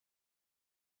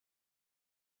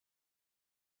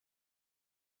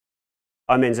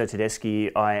I'm Enzo Tedeschi.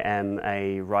 I am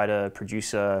a writer,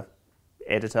 producer,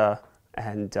 editor,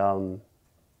 and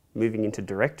moving into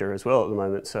director as well at the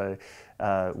moment, so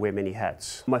wear many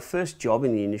hats. My first job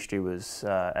in the industry was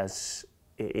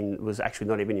was actually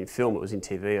not even in film, it was in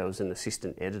TV. I was an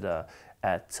assistant editor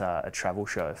at a travel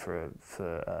show for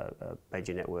a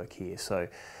major network here. So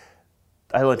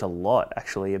I learnt a lot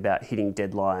actually about hitting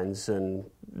deadlines and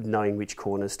knowing which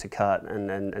corners to cut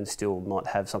and still not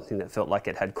have something that felt like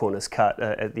it had corners cut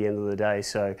at the end of the day.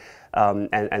 So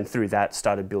and through that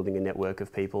started building a network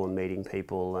of people and meeting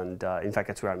people, and in fact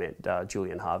that's where I met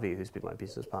Julian Harvey, who's been my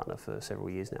business partner for several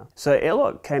years now. So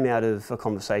Airlock came out of a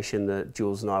conversation that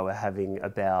Jules and I were having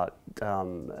about,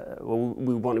 well,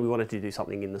 we wanted to do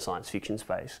something in the science fiction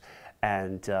space,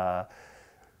 and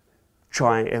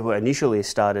initially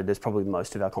started, as probably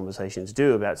most of our conversations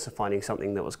do, about finding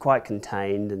something that was quite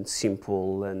contained and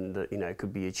simple, and that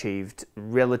could be achieved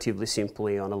relatively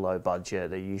simply on a low budget.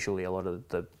 They're usually a lot of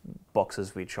the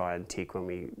boxes we try and tick when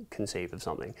we conceive of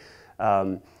something.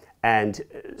 And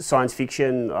science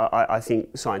fiction, I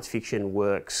think science fiction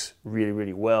works really,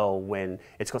 really well when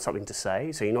it's got something to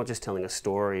say. So you're not just telling a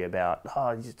story about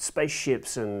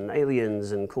spaceships and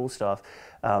aliens and cool stuff.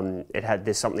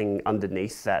 There's something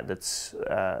underneath that's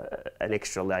an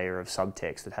extra layer of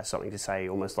subtext that has something to say,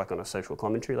 almost like on a social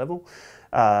commentary level.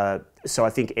 So I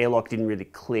think Airlock didn't really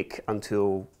click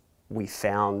until we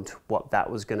found what that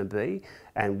was going to be,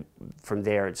 and from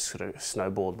there it sort of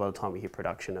snowballed. By the time we hit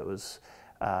production, it was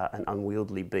an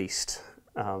unwieldy beast.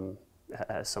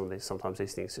 Sometimes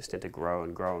these things just tend to grow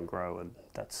and grow and grow, and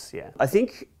that's, yeah. I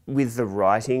think with the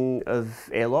writing of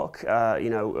Airlock,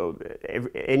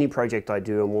 any project I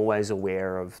do, I'm always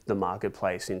aware of the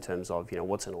marketplace in terms of,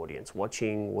 what's an audience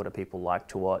watching, what do people like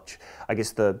to watch. I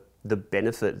guess the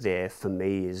benefit there for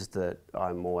me is that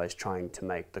I'm always trying to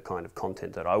make the kind of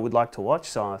content that I would like to watch,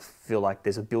 so I feel like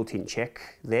there's a built-in check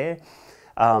there.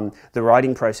 The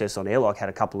writing process on Airlock had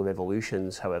a couple of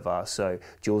evolutions, however. So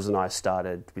Jules and I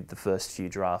started with the first few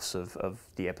drafts of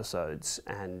the episodes,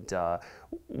 and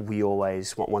we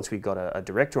always, once we got a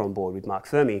director on board with Mark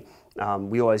Fermi,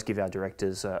 we always give our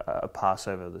directors a pass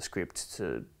over the script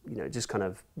to just kind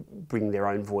of bring their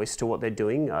own voice to what they're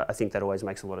doing. I think that always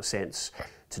makes a lot of sense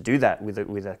to do that with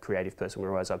a creative person.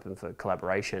 We're always open for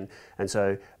collaboration, and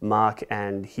so Mark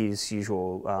and his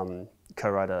usual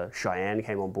co-writer Cheyenne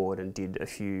came on board and did a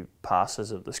few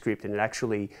passes of the script, and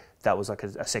that was like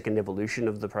a second evolution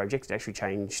of the project. It actually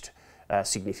changed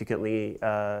significantly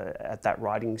at that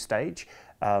writing stage.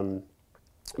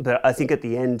 But I think at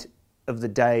the end of the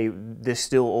day, there's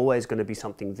still always going to be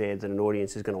something there that an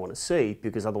audience is going to want to see,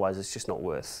 because otherwise it's just not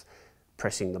worth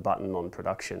pressing the button on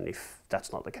production if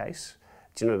that's not the case.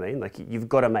 Do you know what I mean? Like, you've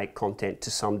got to make content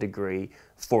to some degree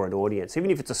for an audience.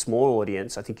 Even if it's a small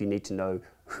audience, I think you need to know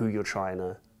who you're trying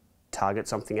to target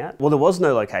something at. Well, there was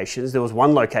no locations. There was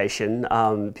one location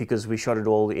because we shot it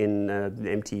all in an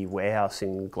empty warehouse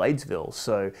in Gladesville.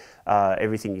 So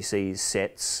everything you see is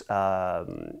sets,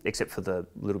 except for the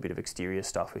little bit of exterior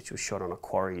stuff, which was shot on a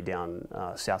quarry down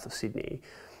south of Sydney.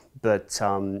 But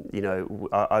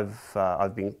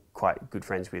I've been quite good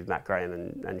friends with Matt Graham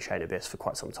and Shayna Best for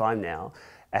quite some time now,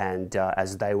 and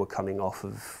as they were coming off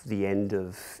of the end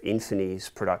of Infany's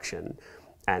production,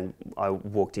 and I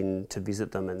walked in to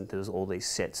visit them, and there was all these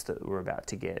sets that were about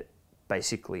to get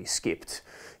basically skipped,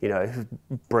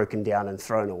 broken down and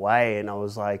thrown away, and I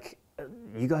was like,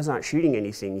 you guys aren't shooting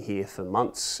anything here for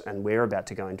months, and we're about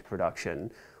to go into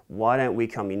production. Why don't we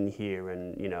come in here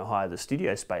and hire the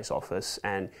studio space office,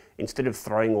 and instead of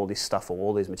throwing all this stuff or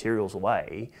all these materials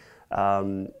away,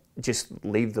 just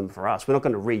leave them for us. We're not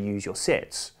going to reuse your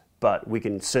sets, but we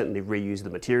can certainly reuse the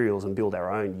materials and build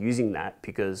our own using that,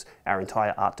 because our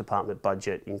entire art department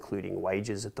budget, including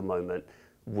wages at the moment,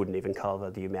 wouldn't even cover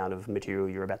the amount of material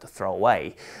you're about to throw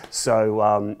away.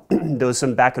 So there was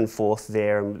some back and forth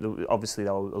there, and obviously they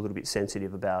were a little bit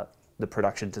sensitive about the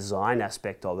production design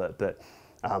aspect of it, but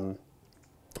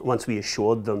once we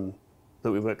assured them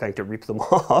that we weren't going to rip them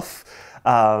off,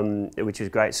 which was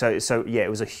great. So yeah, it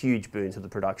was a huge boon to the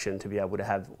production to be able to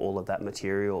have all of that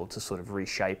material to sort of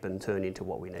reshape and turn into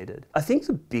what we needed. I think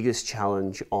the biggest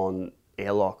challenge on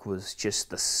Airlock was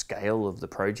just the scale of the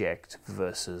project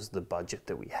versus the budget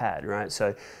that we had, right?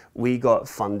 So we got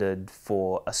funded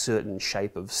for a certain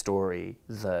shape of story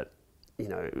that,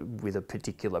 with a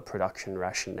particular production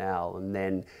rationale, and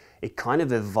then it kind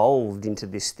of evolved into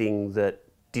this thing that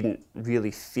didn't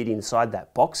really fit inside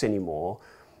that box anymore,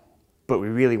 but we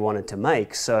really wanted to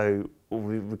make. So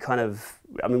we kind of,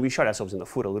 we shot ourselves in the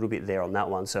foot a little bit there on that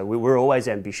one. So we were always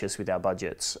ambitious with our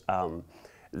budgets.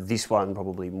 this one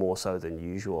probably more so than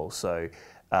usual. So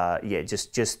yeah,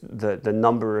 just the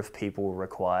number of people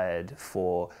required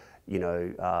for, you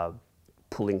know,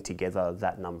 pulling together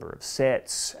that number of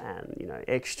sets and, you know,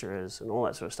 extras and all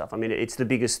that sort of stuff. I mean, it's the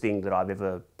biggest thing that I've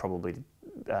ever probably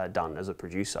done as a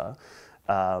producer,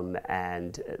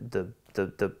 and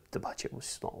the budget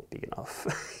was not big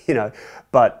enough, you know.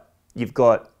 But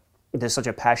there's such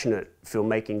a passionate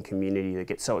filmmaking community that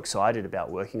gets so excited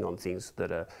about working on things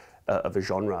that are of a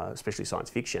genre, especially science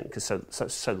fiction, because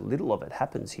so little of it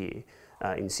happens here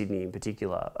in Sydney in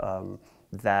particular,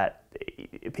 that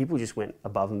people just went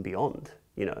above and beyond.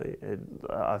 You know,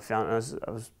 I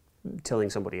was telling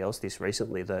somebody else this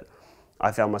recently, that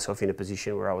I found myself in a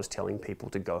position where I was telling people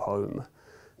to go home,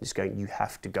 just going, you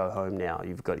have to go home now.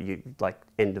 You've got, like,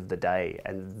 end of the day.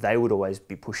 And they would always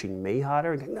be pushing me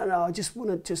harder and going, no, I just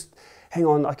want to hang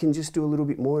on. I can just do a little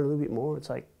bit more, a little bit more. It's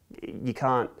like, you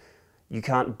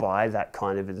can't buy that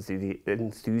kind of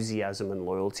enthusiasm and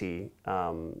loyalty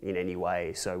in any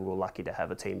way. So we're lucky to have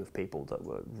a team of people that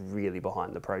were really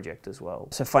behind the project as well.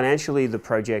 So financially, the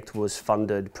project was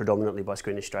funded predominantly by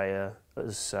Screen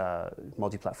Australia's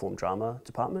multi-platform drama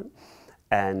department,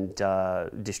 and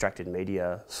Distracted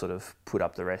Media sort of put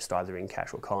up the rest either in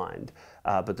cash or kind.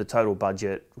 But the total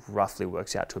budget roughly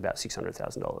works out to about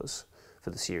 $600,000 for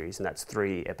the series, and that's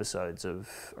 3 episodes of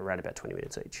around about 20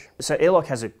 minutes each. So Airlock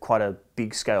has quite a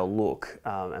big scale look,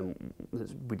 and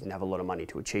we didn't have a lot of money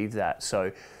to achieve that.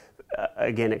 So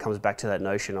again, it comes back to that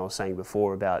notion I was saying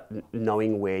before about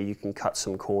knowing where you can cut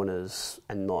some corners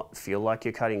and not feel like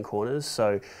you're cutting corners.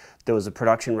 So there was a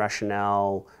production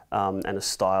rationale and a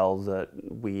style that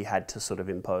we had to sort of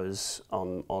impose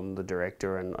on the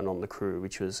director and on the crew,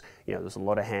 which was, you know, there's a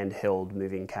lot of handheld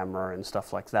moving camera and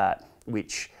stuff like that,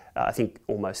 which I think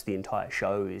almost the entire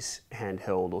show is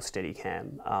handheld or steady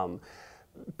cam,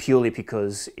 purely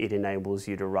because it enables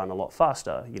you to run a lot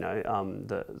faster, you know,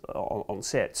 on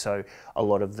set. So a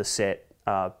lot of the set,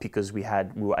 because we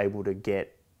were able to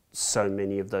get so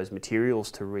many of those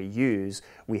materials to reuse,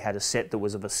 we had a set that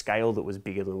was of a scale that was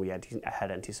bigger than we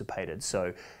had anticipated.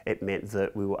 So it meant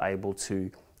that we were able to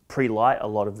pre-light a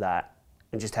lot of that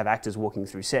and just have actors walking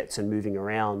through sets and moving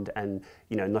around, and,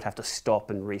 you know, not have to stop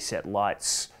and reset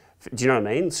lights. Do you know what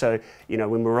I mean? So, you know,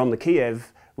 when we were on the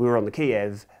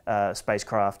Kiev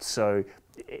spacecraft, so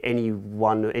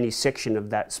any section of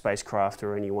that spacecraft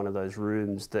or any one of those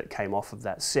rooms that came off of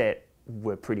that set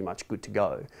were pretty much good to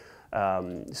go.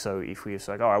 So if we were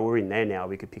like, all right, we're in there now,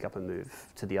 we could pick up and move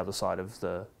to the other side of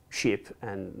the ship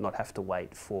and not have to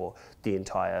wait for the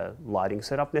entire lighting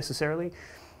setup necessarily.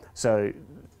 So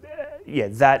yeah,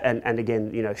 that and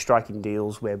again, you know, striking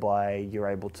deals whereby you're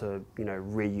able to, you know,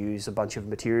 reuse a bunch of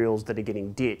materials that are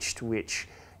getting ditched, which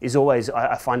is always,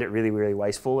 I find it really, really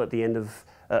wasteful at the end of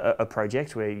a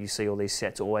project where you see all these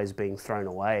sets always being thrown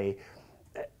away.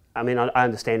 I mean, I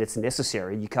understand it's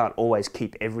necessary. You can't always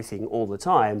keep everything all the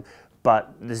time,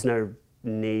 but there's no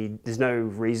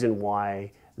reason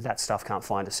why that stuff can't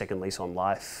find a second lease on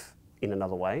life in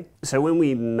another way. So when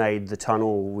we made The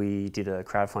Tunnel, we did a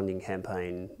crowdfunding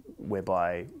campaign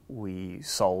whereby we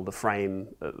sold a frame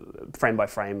by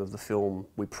frame of the film.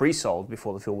 We pre-sold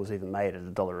before the film was even made at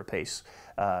 $1 a piece,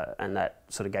 and that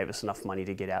sort of gave us enough money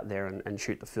to get out there and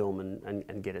shoot the film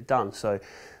and get it done. So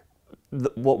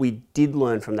what we did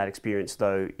learn from that experience,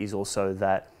 though, is also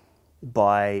that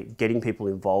by getting people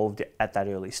involved at that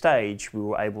early stage, we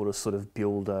were able to sort of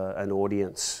build an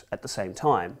audience at the same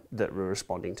time that were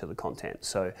responding to the content.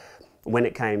 So when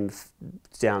it came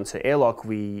down to Airlock,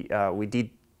 we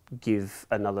did give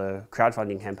another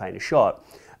crowdfunding campaign a shot,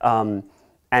 and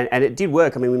it did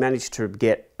work. I mean, we managed to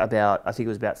get about, I think it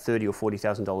was about $30,000 or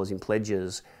 $40,000 in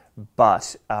pledges,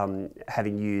 but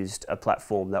having used a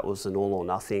platform that was an all or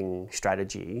nothing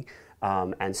strategy,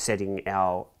 and setting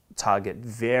our target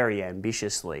very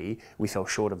ambitiously, we fell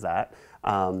short of that.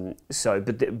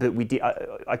 But we did.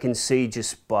 I can see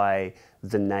just by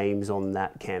the names on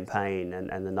that campaign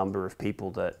and the number of people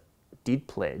that did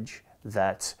pledge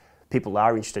that people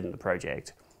are interested in the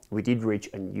project. We did reach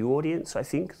a new audience, I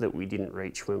think, that we didn't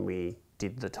reach when we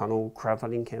did the Tunnel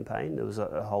crowdfunding campaign. There was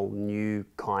a whole new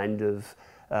kind of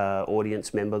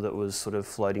audience member that was sort of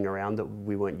floating around that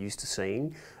we weren't used to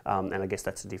seeing. And I guess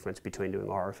that's the difference between doing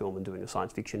a horror film and doing a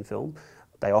science fiction film.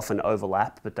 They often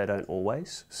overlap, but they don't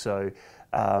always. So,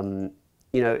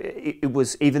 you know, it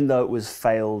was, even though it was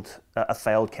a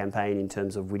failed campaign in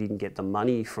terms of we didn't get the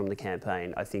money from the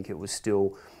campaign, I think it was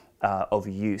still of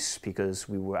use because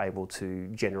we were able to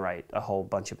generate a whole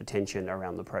bunch of attention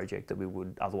around the project that we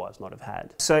would otherwise not have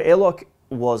had. So Airlock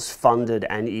was funded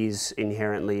and is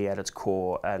inherently at its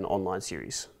core an online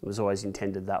series. It was always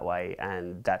intended that way,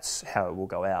 and that's how it will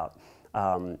go out.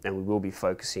 And we will be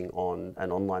focusing on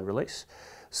an online release.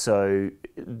 So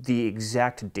the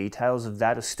exact details of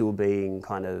that are still being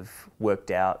kind of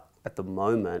worked out at the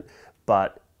moment,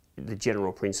 but the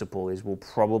general principle is we'll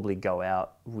probably go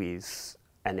out with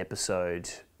an episode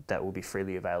that will be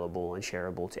freely available and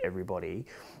shareable to everybody,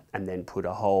 and then put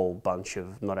a whole bunch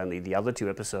of not only the other 2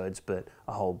 episodes, but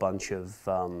a whole bunch of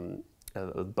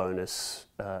bonus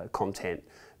content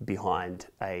behind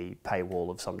a paywall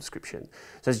of some description.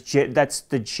 So that's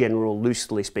the general,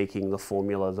 loosely speaking, the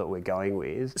formula that we're going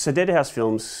with. So Deadhouse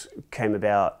Films came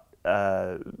about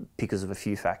because of a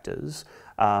few factors.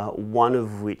 One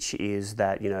of which is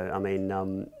that,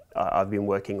 I've been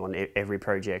working on every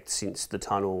project since The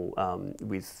Tunnel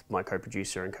with my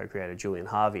co-producer and co-creator Julian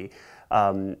Harvey.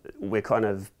 We're kind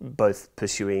of both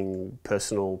pursuing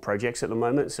personal projects at the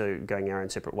moment, so going our own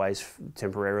separate ways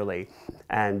temporarily.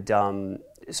 And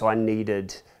so I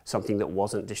needed something that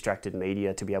wasn't distracted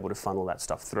media to be able to funnel that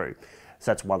stuff through.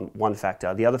 So that's one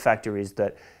factor. The other factor is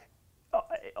that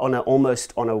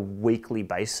almost on a weekly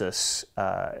basis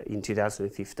in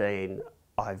 2015,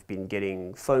 I've been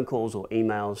getting phone calls or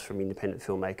emails from independent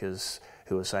filmmakers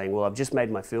who are saying, well, I've just made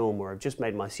my film, or I've just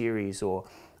made my series, or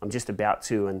I'm just about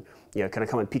to, and can I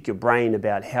come and pick your brain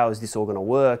about how is this all going to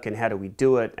work and how do we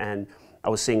do it? And I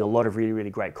was seeing a lot of really,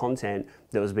 really great content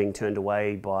that was being turned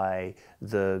away by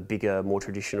the bigger, more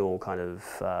traditional kind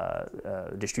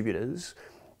of distributors.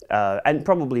 And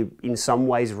probably in some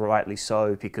ways rightly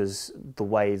so, because the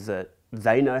way that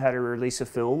they know how to release a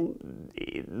film,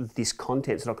 this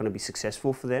content's not going to be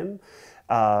successful for them.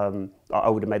 I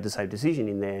would have made the same decision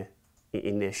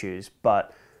in their shoes,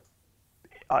 but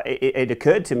it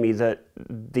occurred to me that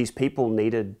these people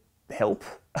needed help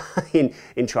in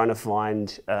trying to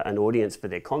find an audience for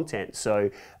their content. So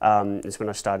it's when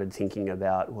I started thinking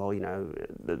about, well,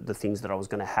 the things that I was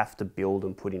going to have to build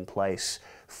and put in place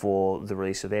for the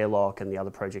release of Airlock and the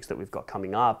other projects that we've got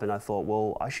coming up. And I thought,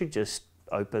 well, I should just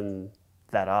open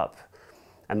that up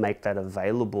and make that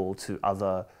available to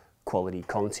other quality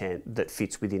content that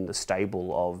fits within the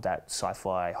stable of that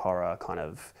sci-fi horror kind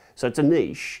of. So it's a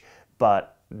niche,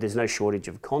 but there's no shortage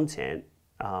of content.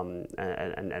 And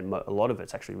a lot of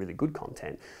it's actually really good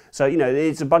content. So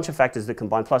there's a bunch of factors that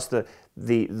combine, plus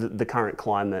the current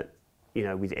climate.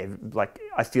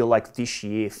 I feel like this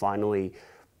year finally,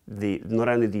 not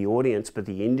only the audience but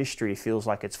the industry feels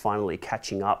like it's finally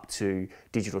catching up to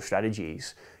digital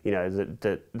strategies.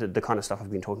 The kind of stuff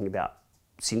I've been talking about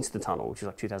since The Tunnel, which is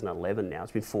like 2011 now.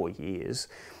 It's been 4 years.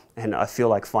 And I feel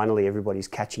like finally everybody's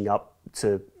catching up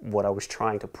to what I was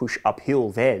trying to push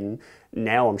uphill then.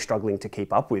 Now I'm struggling to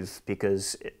keep up with,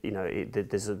 because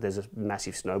there's a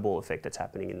massive snowball effect that's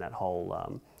happening in that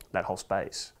whole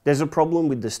space. There's a problem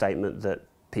with the statement that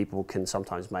people can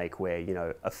sometimes make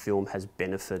where a film has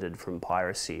benefited from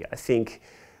piracy. I think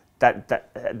that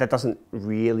doesn't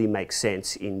really make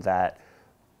sense, in that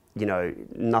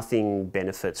nothing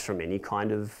benefits from any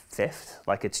kind of theft.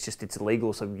 Like it's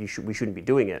illegal, so we shouldn't be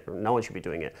doing it. Or no one should be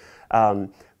doing it.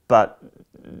 But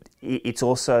it's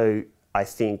also, I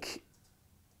think,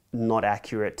 not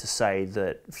accurate to say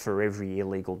that for every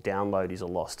illegal download is a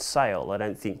lost sale. I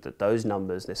don't think that those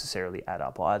numbers necessarily add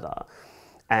up either.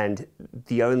 And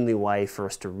the only way for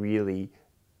us to really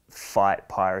fight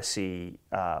piracy,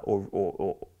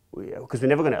 because we're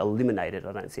never going to eliminate it,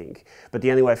 I don't think, but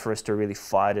the only way for us to really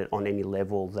fight it on any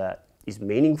level that is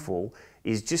meaningful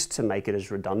is just to make it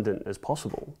as redundant as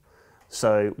possible.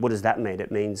 So what does that mean?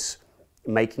 It means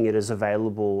making it as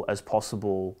available as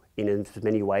possible in as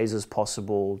many ways as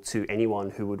possible to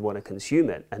anyone who would want to consume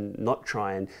it, and not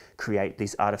try and create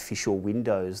these artificial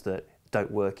windows that don't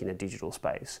work in a digital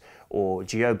space, or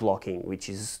geo-blocking, which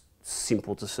is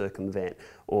simple to circumvent,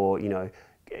 or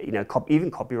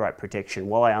even copyright protection.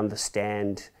 While I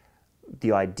understand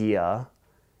the idea,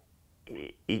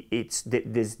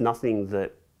 there's nothing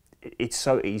that it's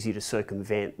so easy to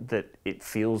circumvent that it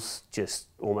feels just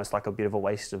almost like a bit of a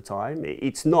waste of time.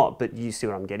 It's not, but you see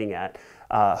what I'm getting at,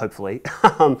 hopefully.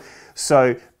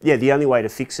 So yeah, the only way to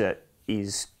fix it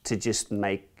is to just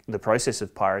make the process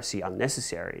of piracy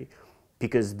unnecessary,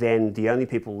 because then the only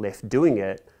people left doing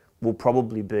it will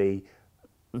probably be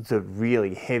the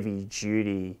really heavy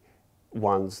duty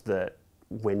ones that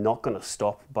we're not going to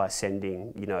stop by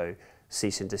sending,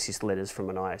 cease and desist letters from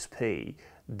an ISP.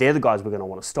 They're the guys we're going to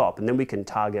want to stop, and then we can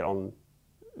target on,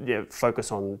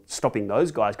 focus on stopping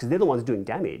those guys, because they're the ones doing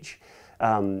damage,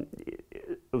 the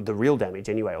real damage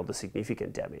anyway, or the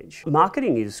significant damage.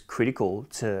 Marketing is critical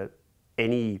to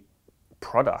any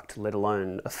product, let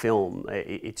alone a film.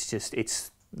 It's just,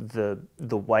 it's the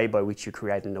way by which you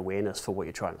create an awareness for what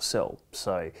you're trying to sell.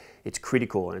 So it's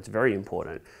critical and it's very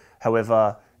important.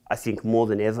 However, I think more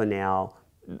than ever now,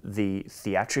 the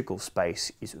theatrical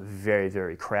space is very,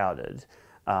 very crowded.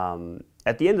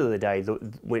 At the end of the day,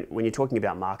 when you're talking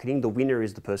about marketing, the winner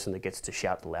is the person that gets to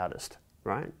shout the loudest,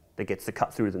 right? That gets to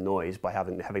cut through the noise by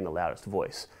having the loudest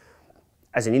voice.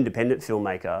 As an independent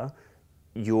filmmaker,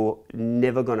 you're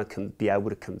never going to be able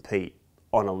to compete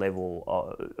on a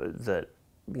level that,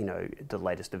 you know, the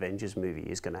latest Avengers movie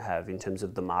is going to have in terms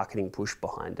of the marketing push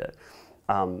behind it.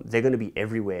 They're going to be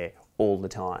everywhere all the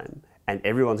time, and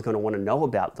everyone's going to want to know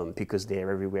about them because they're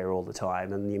everywhere all the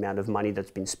time, and the amount of money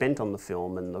that's been spent on the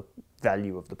film and the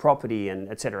value of the property, and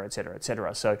et cetera, et cetera, et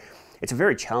cetera. So it's a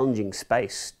very challenging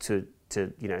space to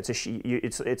you know,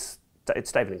 it's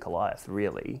David and Goliath,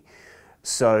 really.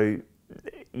 So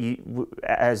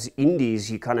as indies,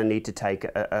 you kind of need to take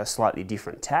a slightly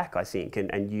different tack, I think,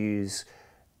 and use,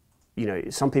 you know,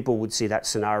 some people would see that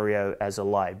scenario as a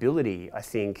liability. I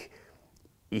think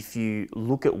if you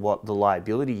look at what the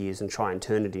liability is and try and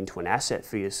turn it into an asset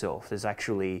for yourself, there's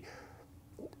actually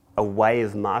a way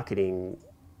of marketing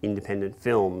independent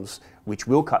films which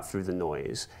will cut through the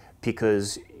noise,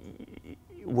 because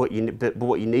what you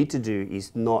need to do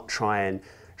is not try and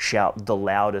shout the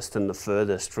loudest and the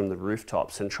furthest from the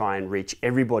rooftops and try and reach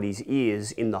everybody's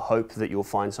ears in the hope that you'll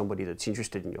find somebody that's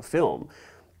interested in your film.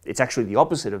 It's actually the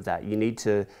opposite of that. You need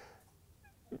to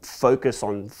focus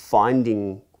on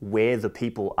finding where the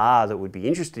people are that would be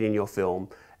interested in your film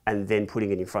and then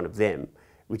putting it in front of them,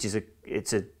 which is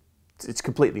it's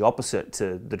completely opposite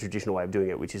to the traditional way of doing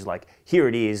it, which is like, here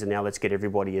it is, and now let's get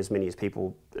everybody, as many as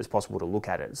people as possible, to look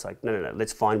at it. It's like, no,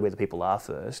 let's find where the people are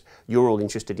first. You're all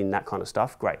interested in that kind of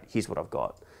stuff. Great, here's what I've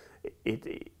got.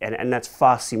 And that's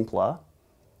far simpler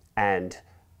and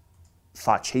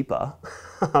far cheaper,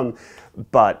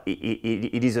 but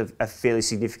it is a fairly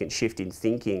significant shift in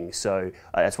thinking. So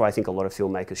that's why I think a lot of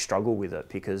filmmakers struggle with it,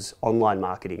 because online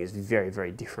marketing is very,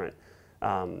 very different.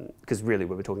 Because really,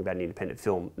 when we're talking about an independent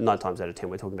film, 9 times out of 10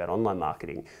 we're talking about online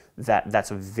marketing.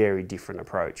 That's a very different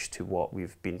approach to what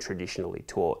we've been traditionally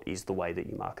taught is the way that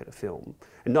you market a film.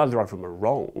 And neither of them are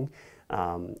wrong.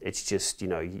 It's just, you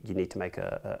know, you need to make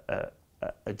a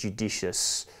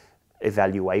judicious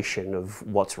evaluation of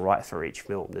what's right for each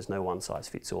film. There's no one size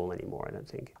fits all anymore, I don't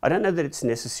think. I don't know that it's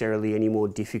necessarily any more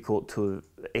difficult to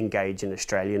engage an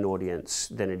Australian audience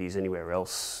than it is anywhere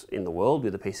else in the world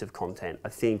with a piece of content. I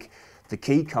think the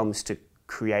key comes to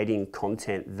creating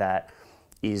content that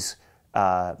is,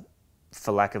 for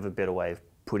lack of a better way of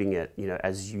putting it, you know,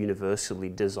 as universally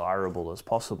desirable as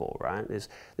possible, right?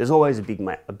 There's always a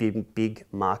big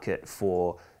market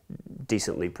for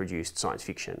decently produced science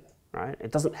fiction, right?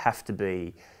 It doesn't have to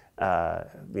be,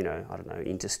 you know, I don't know,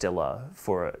 Interstellar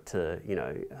for it to, you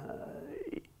know,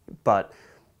 but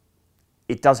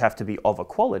it does have to be of a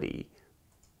quality,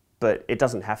 but it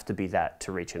doesn't have to be that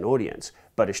to reach an audience.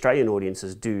 But Australian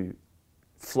audiences do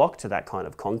flock to that kind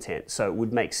of content. So it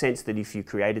would make sense that if you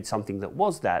created something that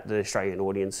was that, the Australian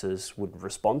audiences would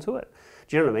respond to it.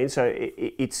 Do you know what I mean? So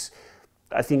it's,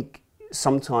 I think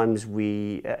sometimes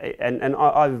we, and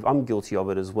I'm guilty of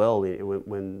it as well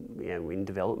when you know, in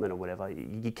development or whatever,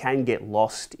 you can get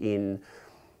lost in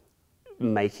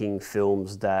making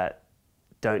films that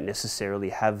don't necessarily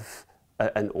have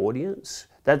an audience.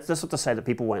 That's not to say that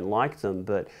people won't like them,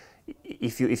 but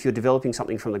if you're developing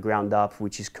something from the ground up,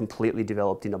 which is completely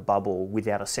developed in a bubble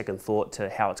without a second thought to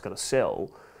how it's going to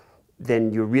sell,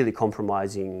 then you're really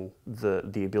compromising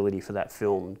the ability for that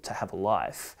film to have a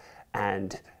life.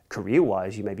 And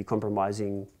career-wise, you may be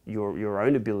compromising your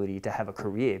own ability to have a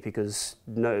career, because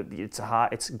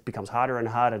it becomes harder and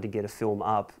harder to get a film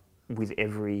up with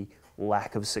every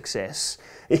lack of success,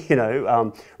 you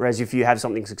know. Whereas if you have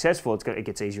something successful, it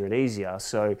gets easier and easier.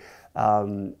 So,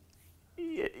 and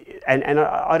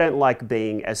I don't like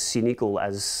being as cynical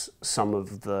as some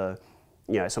of the,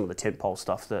 you know, some of the tentpole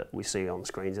stuff that we see on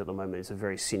screens at the moment. It's a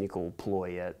very cynical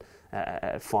ploy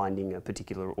at finding a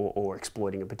particular or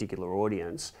exploiting a particular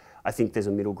audience. I think there's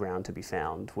a middle ground to be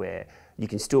found where you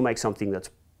can still make something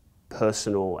that's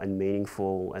personal and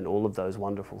meaningful and all of those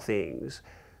wonderful things,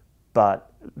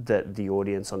 but that the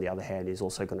audience, on the other hand, is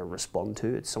also going to respond to.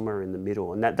 It's somewhere in the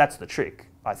middle, and that's the trick,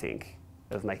 I think,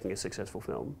 of making a successful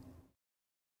film.